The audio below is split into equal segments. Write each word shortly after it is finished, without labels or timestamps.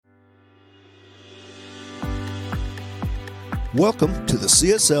Welcome to the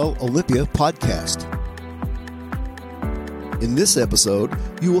CSL Olympia podcast. In this episode,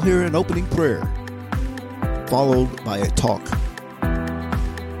 you will hear an opening prayer, followed by a talk.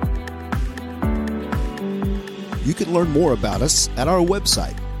 You can learn more about us at our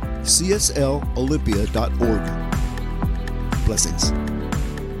website, cslolympia.org. Blessings.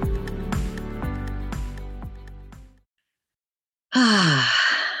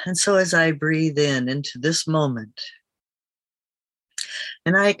 And so as I breathe in into this moment,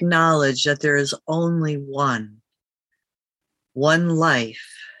 and I acknowledge that there is only one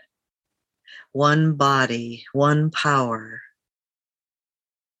life, one body, one power,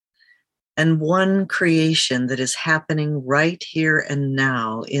 and one creation that is happening right here and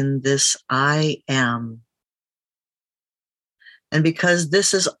now in this I am. And because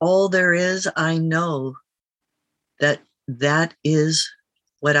this is all there is, I know that that is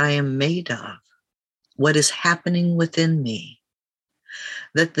what I am made of, what is happening within me.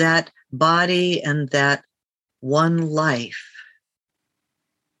 That body and that one life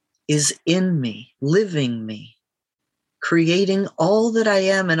is in me, living me, creating all that I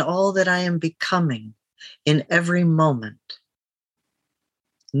am and all that I am becoming in every moment,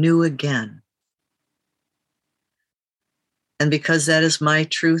 new again. And because that is my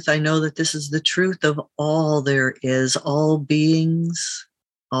truth, I know that this is the truth of all there is, all beings,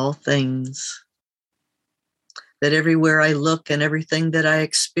 all things. That everywhere I look and everything that I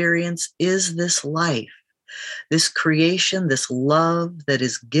experience is this life, this creation, this love that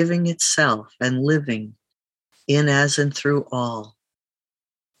is giving itself and living in, as, and through all.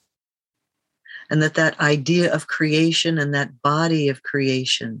 And that idea of creation and that body of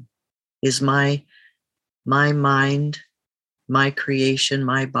creation is my mind, my creation,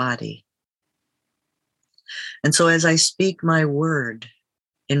 my body. And so as I speak my word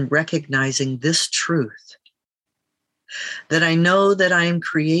in recognizing this truth, that I know that I am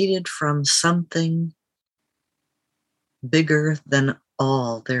created from something bigger than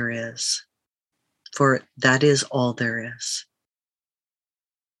all there is, for that is all there is.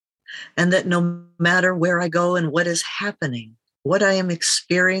 And that no matter where I go and what is happening, what I am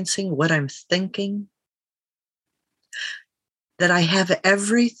experiencing, what I'm thinking, that I have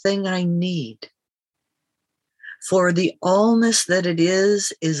everything I need, for the allness that it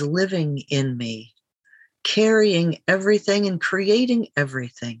is living in me, carrying everything and creating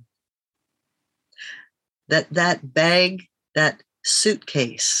everything. That bag, that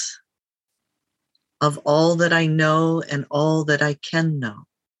suitcase of all that I know and all that I can know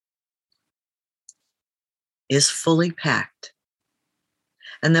is fully packed.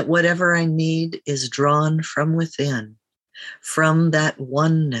 And that whatever I need is drawn from within, from that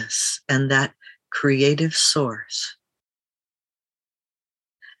oneness and that creative source.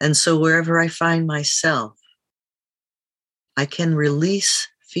 And so wherever I find myself, I can release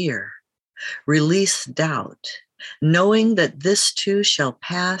fear, release doubt, knowing that this too shall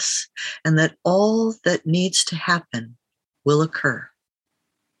pass and that all that needs to happen will occur.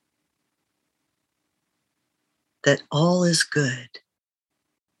 That all is good.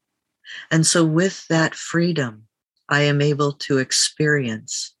 And so with that freedom, I am able to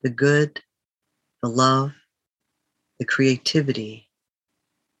experience the good, the love, the creativity,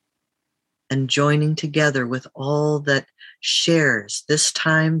 and joining together with all that shares this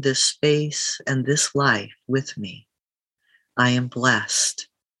time, this space, and this life with me. I am blessed.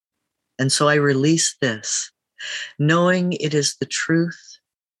 And so I release this, knowing it is the truth,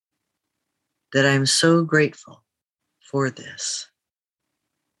 that I'm so grateful for this.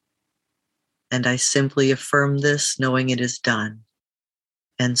 And I simply affirm this, knowing it is done.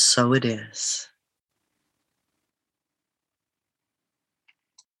 And so it is.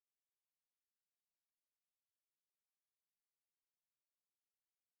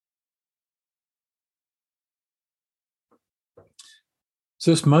 So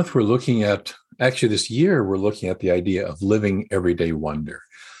this month we're looking at, actually this year, we're looking at the idea of living everyday wonder,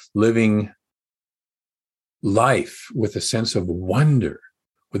 living life with a sense of wonder,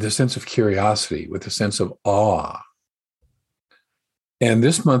 with a sense of curiosity, with a sense of awe. And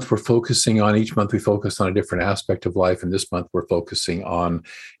this month each month we focus on a different aspect of life. And this month we're focusing on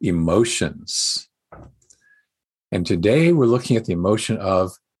emotions. And today we're looking at the emotion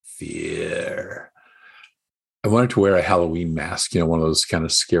of fear. I wanted to wear a Halloween mask, one of those kind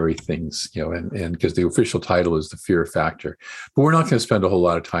of scary things, and because the official title is the fear factor. But we're not going to spend a whole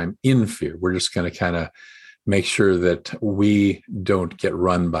lot of time in fear. We're just going to kind of make sure that we don't get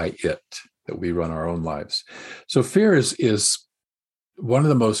run by it, that we run our own lives. So fear is one of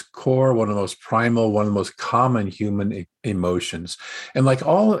the most core, one of the most primal, one of the most common human emotions. And like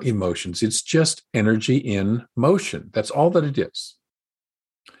all emotions, it's just energy in motion. That's all that it is.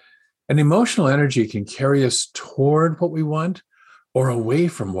 And emotional energy can carry us toward what we want or away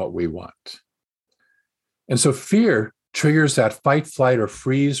from what we want. And so fear triggers that fight, flight, or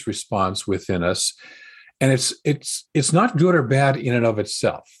freeze response within us. And it's not good or bad in and of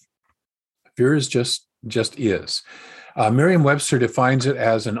itself. Fear is just is. Merriam-Webster defines it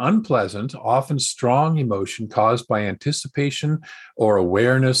as an unpleasant, often strong emotion caused by anticipation or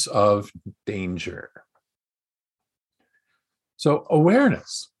awareness of danger. So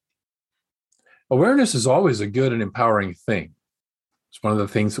awareness is always a good and empowering thing. It's one of the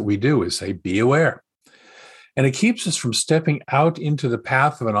things that we do is say, be aware. And it keeps us from stepping out into the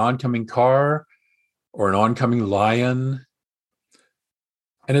path of an oncoming car or an oncoming lion.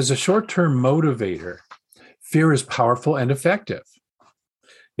 And as a short-term motivator, fear is powerful and effective.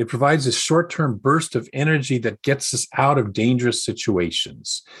 It provides a short-term burst of energy that gets us out of dangerous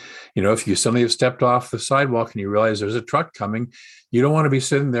situations. You know, if you suddenly have stepped off the sidewalk and you realize there's a truck coming, you don't want to be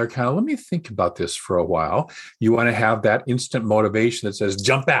sitting there kind of, let me think about this for a while. You want to have that instant motivation that says,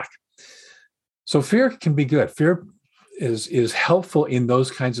 jump back. So fear can be good. Fear is helpful in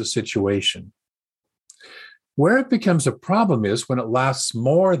those kinds of situations. Where it becomes a problem is when it lasts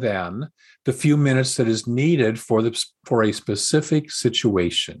more than the few minutes that is needed for a specific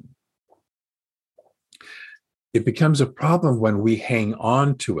situation. It becomes a problem when we hang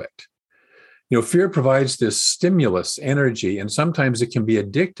on to it. You know, fear provides this stimulus energy, and sometimes it can be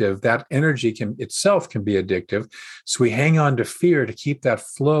addictive. That energy itself can be addictive. So we hang on to fear to keep that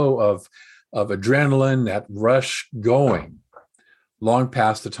flow of adrenaline, that rush going long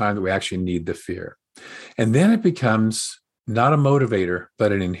past the time that we actually need the fear. And then it becomes not a motivator,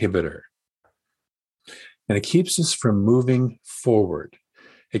 but an inhibitor. And it keeps us from moving forward.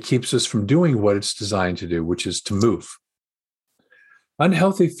 It keeps us from doing what it's designed to do, which is to move.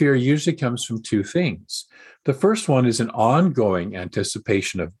 Unhealthy fear usually comes from two things. The first one is an ongoing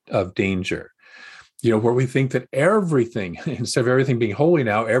anticipation of danger. You know, where we think that everything, instead of everything being holy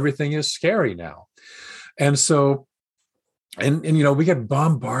now, everything is scary now. And so, and you know, we get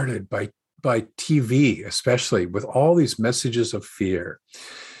bombarded by TV, especially with all these messages of fear.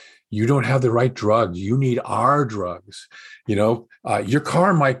 You don't have the right drug. You need our drugs. You know, your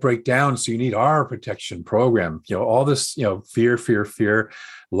car might break down, so you need our protection program. You know, all this, you know, fear.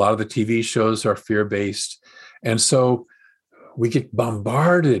 A lot of the TV shows are fear-based. And so we get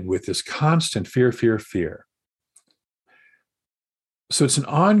bombarded with this constant fear. So it's an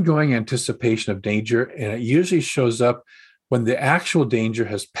ongoing anticipation of danger, and it usually shows up when the actual danger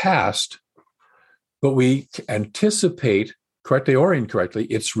has passed, but we anticipate, correctly or incorrectly,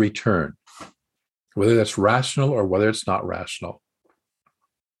 its return, whether that's rational or whether it's not rational.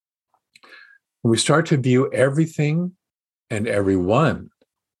 When we start to view everything and everyone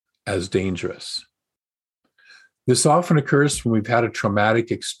as dangerous, this often occurs when we've had a traumatic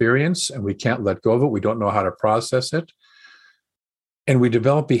experience and we can't let go of it. We don't know how to process it. And we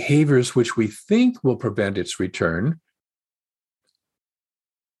develop behaviors which we think will prevent its return.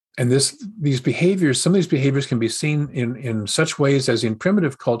 And these behaviors, some of these behaviors can be seen in such ways as in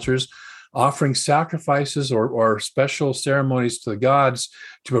primitive cultures, offering sacrifices or special ceremonies to the gods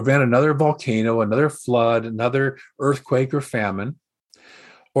to prevent another volcano, another flood, another earthquake or famine.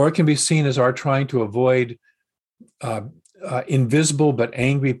 Or it can be seen as our trying to avoid invisible but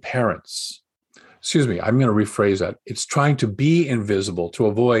angry parents. Excuse me, I'm going to rephrase that. It's trying to be invisible to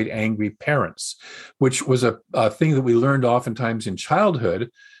avoid angry parents, which was a thing that we learned oftentimes in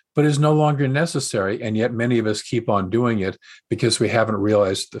childhood, but is no longer necessary. And yet many of us keep on doing it because we haven't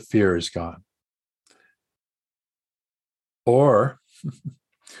realized the fear is gone. Or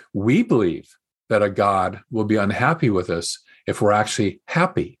we believe that a God will be unhappy with us if we're actually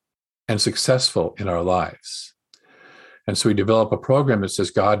happy and successful in our lives. And so we develop a program that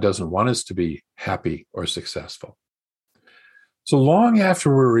says God doesn't want us to be happy or successful. So long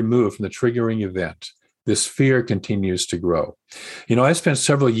after we're removed from the triggering event, this fear continues to grow. You know, I spent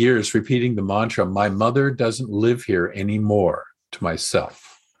several years repeating the mantra, my mother doesn't live here anymore, to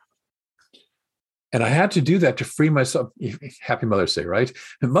myself. And I had to do that to free myself. Happy Mother's Day, right?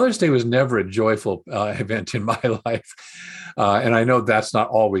 And Mother's Day was never a joyful event in my life. And I know that's not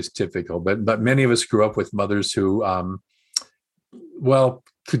always typical, but many of us grew up with mothers who,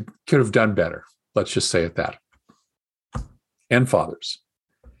 could have done better. Let's just say it that. And fathers.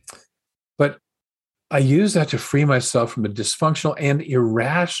 But I use that to free myself from the dysfunctional and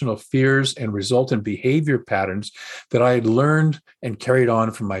irrational fears and resultant behavior patterns that I had learned and carried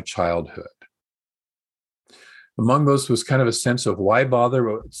on from my childhood. Among those was kind of a sense of why bother?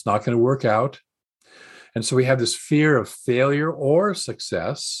 It's not going to work out. And so we have this fear of failure or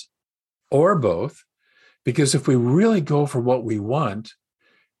success or both, because if we really go for what we want,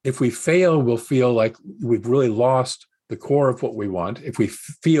 if we fail, we'll feel like we've really lost the core of what we want, if we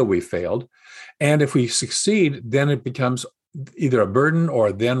feel we failed. And if we succeed, then it becomes either a burden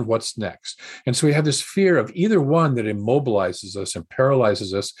or then what's next. And so we have this fear of either one that immobilizes us and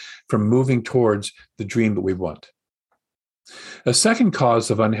paralyzes us from moving towards the dream that we want. A second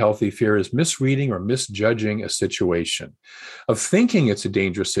cause of unhealthy fear is misreading or misjudging a situation, of thinking it's a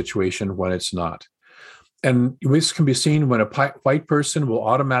dangerous situation when it's not. And this can be seen when a white person will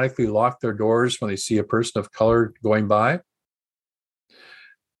automatically lock their doors when they see a person of color going by,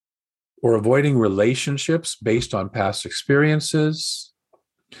 or avoiding relationships based on past experiences,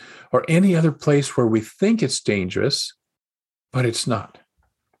 or any other place where we think it's dangerous, but it's not.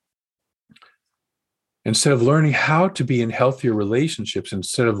 Instead of learning how to be in healthier relationships,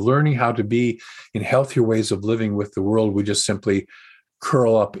 instead of learning how to be in healthier ways of living with the world, we just simply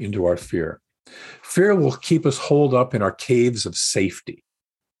curl up into our fear. Fear will keep us holed up in our caves of safety.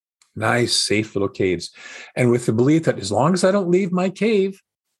 Nice, safe little caves. And with the belief that as long as I don't leave my cave,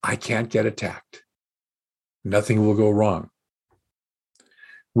 I can't get attacked. Nothing will go wrong.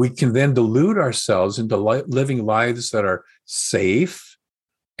 We can then delude ourselves into living lives that are safe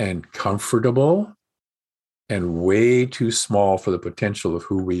and comfortable and way too small for the potential of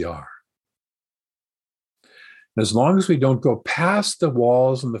who we are. And as long as we don't go past the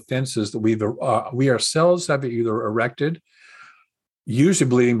walls and the fences that we ourselves have either erected, usually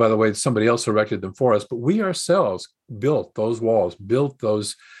believing, by the way, that somebody else erected them for us, but we ourselves built those walls, built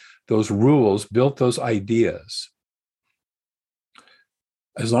those rules, built those ideas.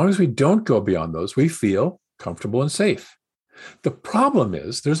 As long as we don't go beyond those, we feel comfortable and safe. The problem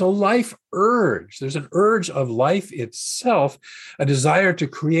is there's a life urge. There's an urge of life itself, a desire to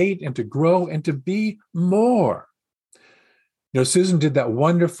create and to grow and to be more. You know, Susan did that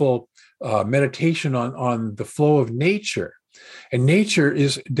wonderful meditation on the flow of nature. And nature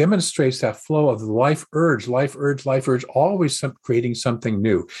demonstrates that flow of the life urge, always creating something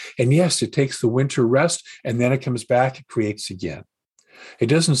new. And yes, it takes the winter rest, and then it comes back, it creates again.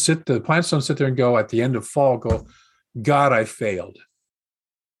 The plants don't sit there and go at the end of fall, go, God, I failed.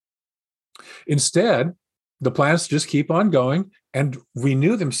 Instead, the plants just keep on going and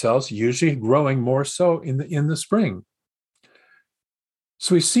renew themselves, usually growing more so in the spring.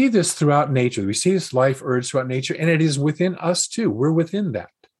 So we see this throughout nature. We see this life urge throughout nature, and it is within us too. We're within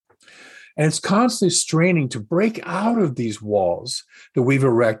that. And it's constantly straining to break out of these walls that we've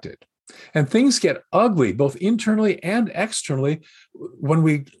erected. And things get ugly, both internally and externally, when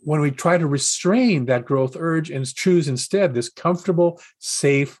we try to restrain that growth urge and choose instead this comfortable,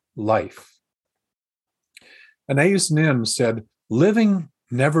 safe life. Anais Nin said, living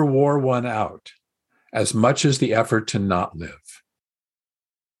never wore one out as much as the effort to not live.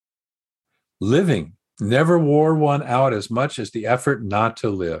 Living never wore one out as much as the effort not to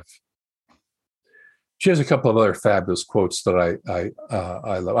live. She has a couple of other fabulous quotes that I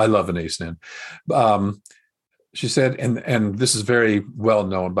love. I love Anais Nin. She said, and this is very well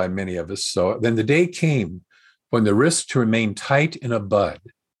known by many of us. So then the day came when the risk to remain tight in a bud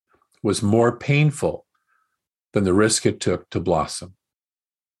was more painful than the risk it took to blossom.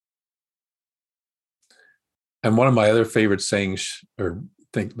 And one of my other favorite sayings,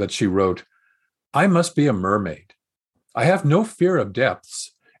 that she wrote, I must be a mermaid. I have no fear of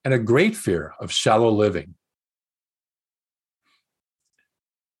depths and a great fear of shallow living.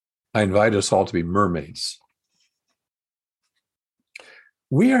 I invite us all to be mermaids.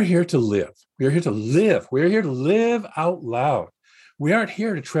 We are here to live. We are here to live. We are here to live out loud. We aren't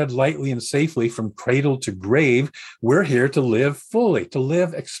here to tread lightly and safely from cradle to grave. We're here to live fully, to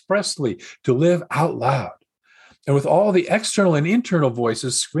live expressly, to live out loud. And with all the external and internal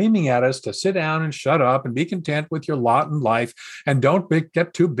voices screaming at us to sit down and shut up and be content with your lot in life and don't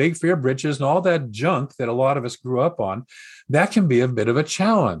get too big for your britches and all that junk that a lot of us grew up on, that can be a bit of a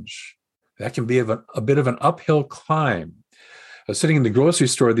challenge. That can be a bit of an uphill climb. I was sitting in the grocery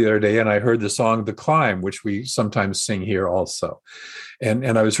store the other day and I heard the song The Climb, which we sometimes sing here also.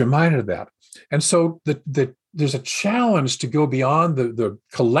 And I was reminded of that. And so there's a challenge to go beyond the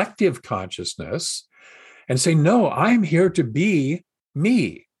collective consciousness and say, no, I'm here to be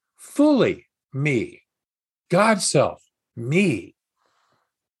me, fully me, God's self, me.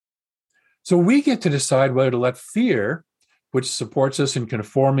 So we get to decide whether to let fear, which supports us in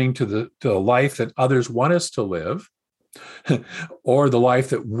conforming to the life that others want us to live, or the life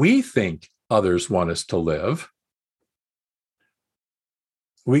that we think others want us to live,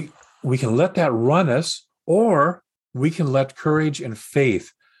 we can let that run us, or we can let courage and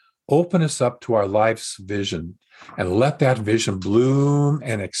faith open us up to our life's vision and let that vision bloom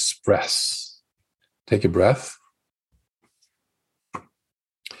and express. Take a breath.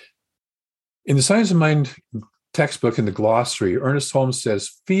 In the Science of Mind textbook, in the glossary, Ernest Holmes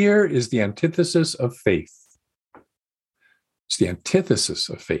says, fear is the antithesis of faith. It's the antithesis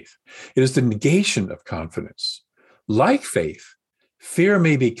of faith. It is the negation of confidence. Like faith, fear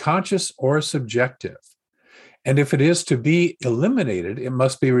may be conscious or subjective. And if it is to be eliminated, it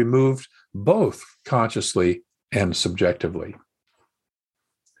must be removed both consciously and subjectively.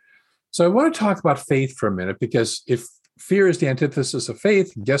 So I want to talk about faith for a minute, because if fear is the antithesis of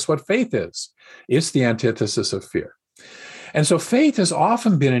faith, guess what faith is? It's the antithesis of fear. And so faith has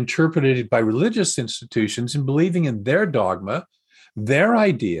often been interpreted by religious institutions in believing in their dogma, their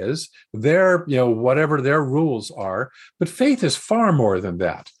ideas, their, whatever their rules are. But faith is far more than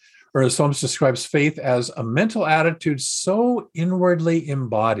that. Ernest Holmes describes faith as a mental attitude so inwardly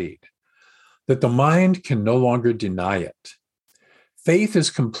embodied that the mind can no longer deny it. Faith is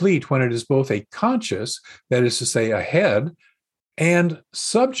complete when it is both a conscious, that is to say, a head, and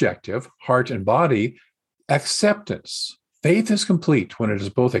subjective, heart and body, acceptance. Faith is complete when it is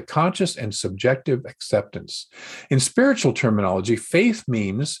both a conscious and subjective acceptance. In spiritual terminology, faith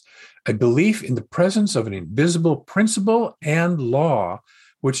means a belief in the presence of an invisible principle and law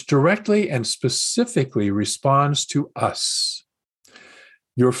which directly and specifically responds to us.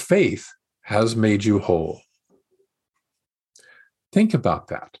 Your faith has made you whole. Think about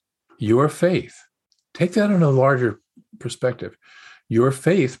that. Your faith. Take that in a larger perspective. Your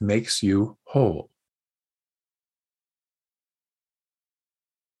faith makes you whole.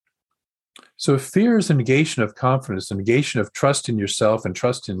 So if fear is a negation of confidence, a negation of trust in yourself and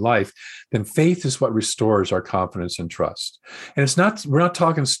trust in life, then faith is what restores our confidence and trust. And we're not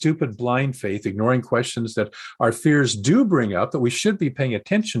talking stupid, blind faith, ignoring questions that our fears do bring up that we should be paying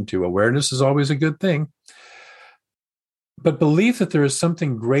attention to. Awareness is always a good thing. But belief that there is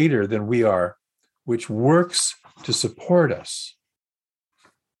something greater than we are, which works to support us.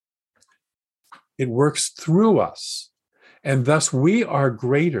 It works through us. And thus we are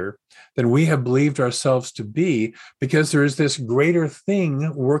greater than we have believed ourselves to be, because there is this greater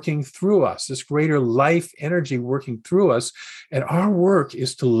thing working through us, this greater life energy working through us. And our work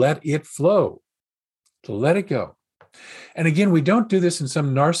is to let it flow, to let it go. And again, we don't do this in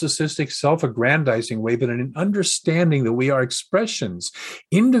some narcissistic, self-aggrandizing way, but in an understanding that we are expressions,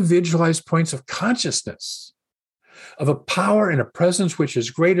 individualized points of consciousness, of a power and a presence which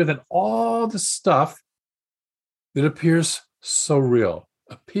is greater than all the stuff that appears so real.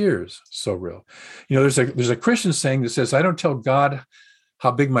 There's a Christian saying that says, I don't tell God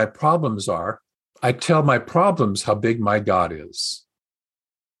how big my problems are. I tell my problems how big my God is.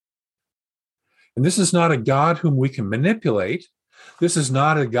 And this is not a God whom we can manipulate. This is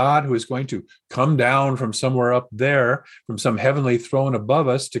not a God who is going to come down from somewhere up there, from some heavenly throne above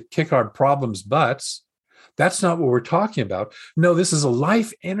us to kick our problems' butts. That's not what we're talking about. No, this is a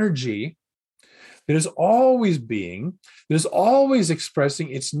life energy that is always being, that is always expressing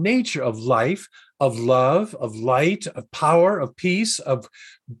its nature of life, of love, of light, of power, of peace, of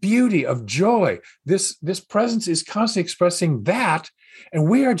beauty, of joy. This presence is constantly expressing that, and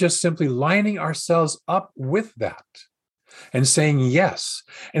we are just simply lining ourselves up with that and saying yes.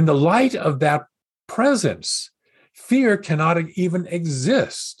 In the light of that presence, fear cannot even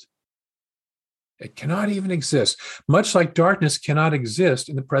exist. It cannot even exist, much like darkness cannot exist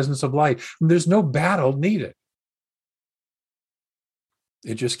in the presence of light. There's no battle needed.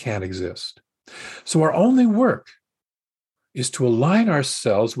 It just can't exist. So our only work is to align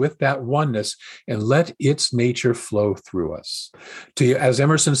ourselves with that oneness and let its nature flow through us. To, as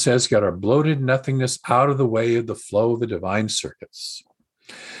Emerson says, get our bloated nothingness out of the way of the flow of the divine circuits.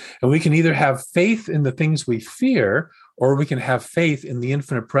 And we can either have faith in the things we fear, or we can have faith in the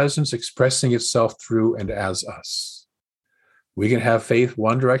infinite presence expressing itself through and as us. We can have faith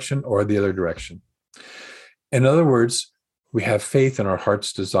one direction or the other direction. In other words, we have faith in our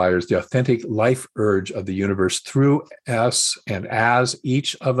heart's desires, the authentic life urge of the universe through us and as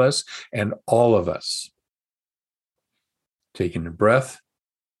each of us and all of us. Taking a breath.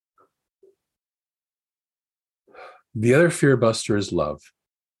 The other fear buster is love.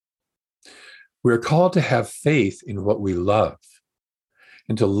 We're called to have faith in what we love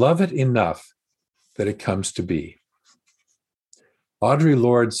and to love it enough that it comes to be. Audre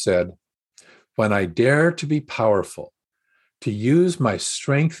Lorde said, "When I dare to be powerful, to use my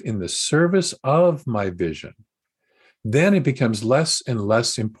strength in the service of my vision, then it becomes less and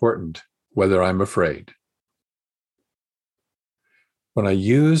less important whether I'm afraid." When I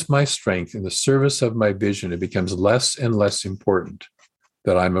use my strength in the service of my vision, it becomes less and less important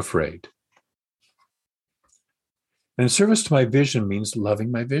that I'm afraid. And in service to my vision means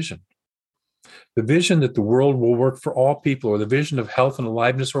loving my vision. The vision that the world will work for all people, or the vision of health and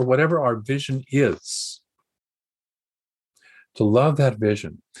aliveness, or whatever our vision is. To love that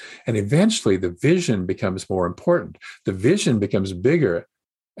vision. And eventually the vision becomes more important. The vision becomes bigger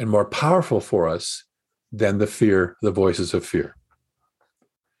and more powerful for us than the fear, the voices of fear.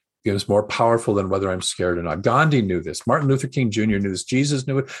 It becomes more powerful than whether I'm scared or not. Gandhi knew this. Martin Luther King Jr. knew this. Jesus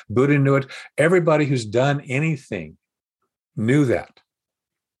knew it. Buddha knew it. Everybody who's done anything knew that.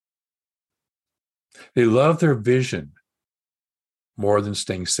 They love their vision more than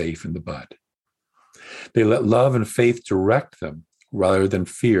staying safe in the bud. They let love and faith direct them rather than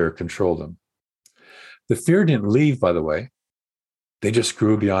fear control them. The fear didn't leave, by the way. They just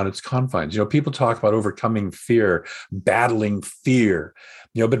grew beyond its confines. People talk about overcoming fear, battling fear,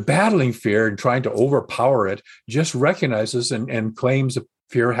 but battling fear and trying to overpower it just recognizes and claims that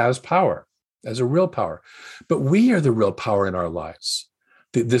fear has power, as a real power. But we are the real power in our lives.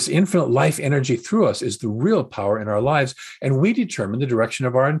 This infinite life energy through us is the real power in our lives, and we determine the direction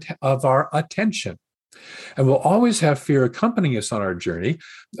of our attention. And we'll always have fear accompanying us on our journey.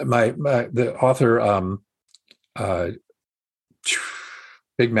 The author,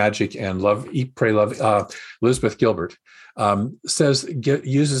 Big Magic and Love, Eat, Pray, Love, Elizabeth Gilbert,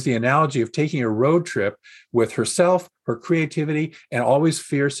 uses the analogy of taking a road trip with herself, her creativity, and always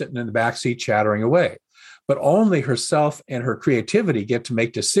fear sitting in the backseat chattering away. But only herself and her creativity get to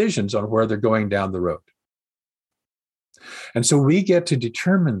make decisions on where they're going down the road. And so we get to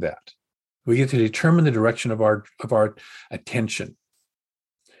determine that. We get to determine the direction of our attention.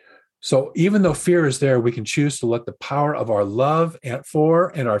 So even though fear is there, we can choose to let the power of our love for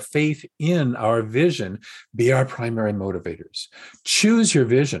and our faith in our vision be our primary motivators. Choose your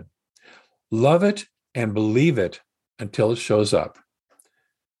vision. Love it and believe it until it shows up.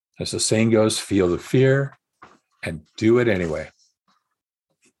 As the saying goes, feel the fear and do it anyway.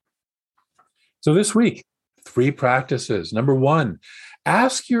 So this week, 3 practices. Number 1,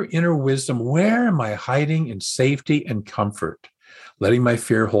 ask your inner wisdom, where am I hiding in safety and comfort, letting my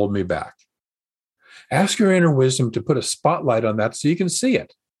fear hold me back? Ask your inner wisdom to put a spotlight on that so you can see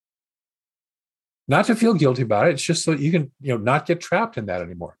it. Not to feel guilty about it. It's just so that you can, not get trapped in that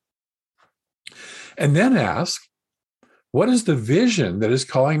anymore. And then ask, what is the vision that is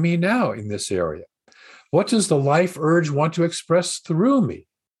calling me now in this area? What does the life urge want to express through me?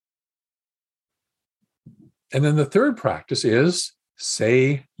 And then the 3rd practice is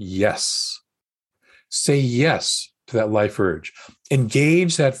say yes. Say yes to that life urge.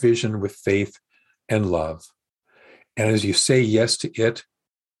 Engage that vision with faith and love. And as you say yes to it,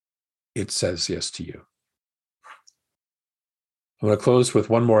 it says yes to you. I'm going to close with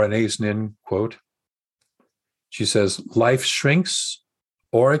one more Anais Nin quote. She says, life shrinks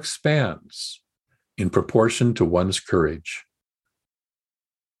or expands in proportion to one's courage.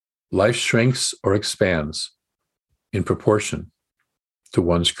 Life shrinks or expands in proportion to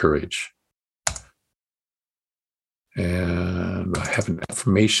one's courage. And I have an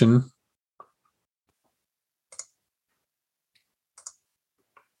affirmation.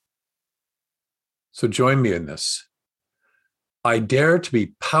 So join me in this. I dare to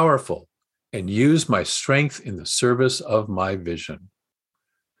be powerful and use my strength in the service of my vision.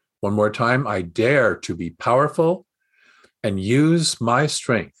 One more time, I dare to be powerful and use my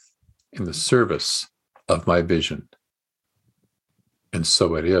strength in the service of my vision. And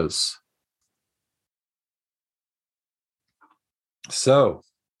so it is. So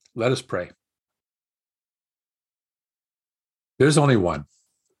let us pray. There's only one.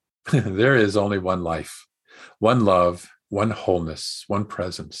 There is only one life, one love, one wholeness, one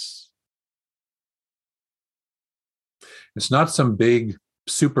presence. It's not some big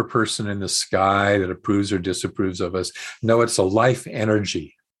super person in the sky that approves or disapproves of us. No, it's a life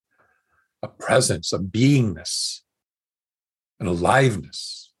energy, a presence, a beingness, an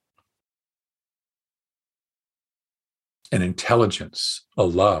aliveness, an intelligence, a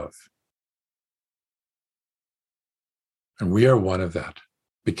love. And we are one of that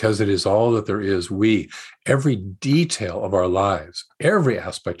because it is all that there is. We, every detail of our lives, every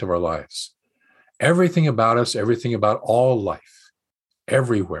aspect of our lives, everything about us, everything about all life,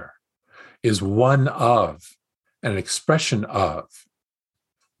 everywhere, is one of, an expression of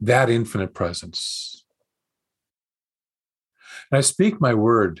that infinite presence. And I speak my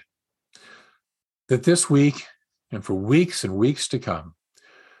word that this week and for weeks and weeks to come,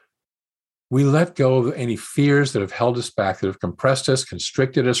 We let go of any fears that have held us back, that have compressed us,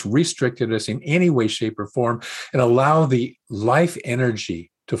 constricted us, restricted us in any way, shape, or form, and allow the life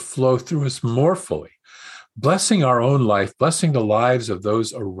energy to flow through us more fully, blessing our own life, blessing the lives of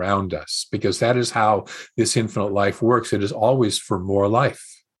those around us, because that is how this infinite life works. It is always for more life.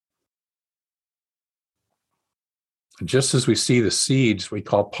 And just as we see the seeds we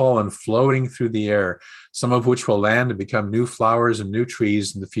call pollen floating through the air, some of which will land and become new flowers and new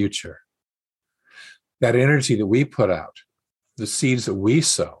trees in the future, that energy that we put out, the seeds that we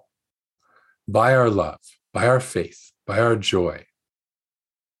sow, by our love, by our faith, by our joy,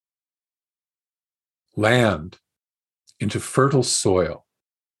 land into fertile soil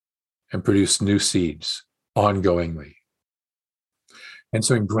and produce new seeds ongoingly. And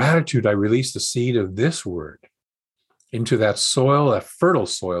so in gratitude, I release the seed of this word into that soil, that fertile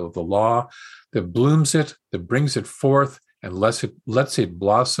soil of the law that blooms it, that brings it forth, and lets it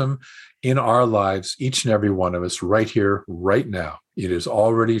blossom in our lives, each and every one of us, right here, right now. It is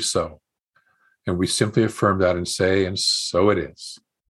already so. And we simply affirm that and say, and so it is.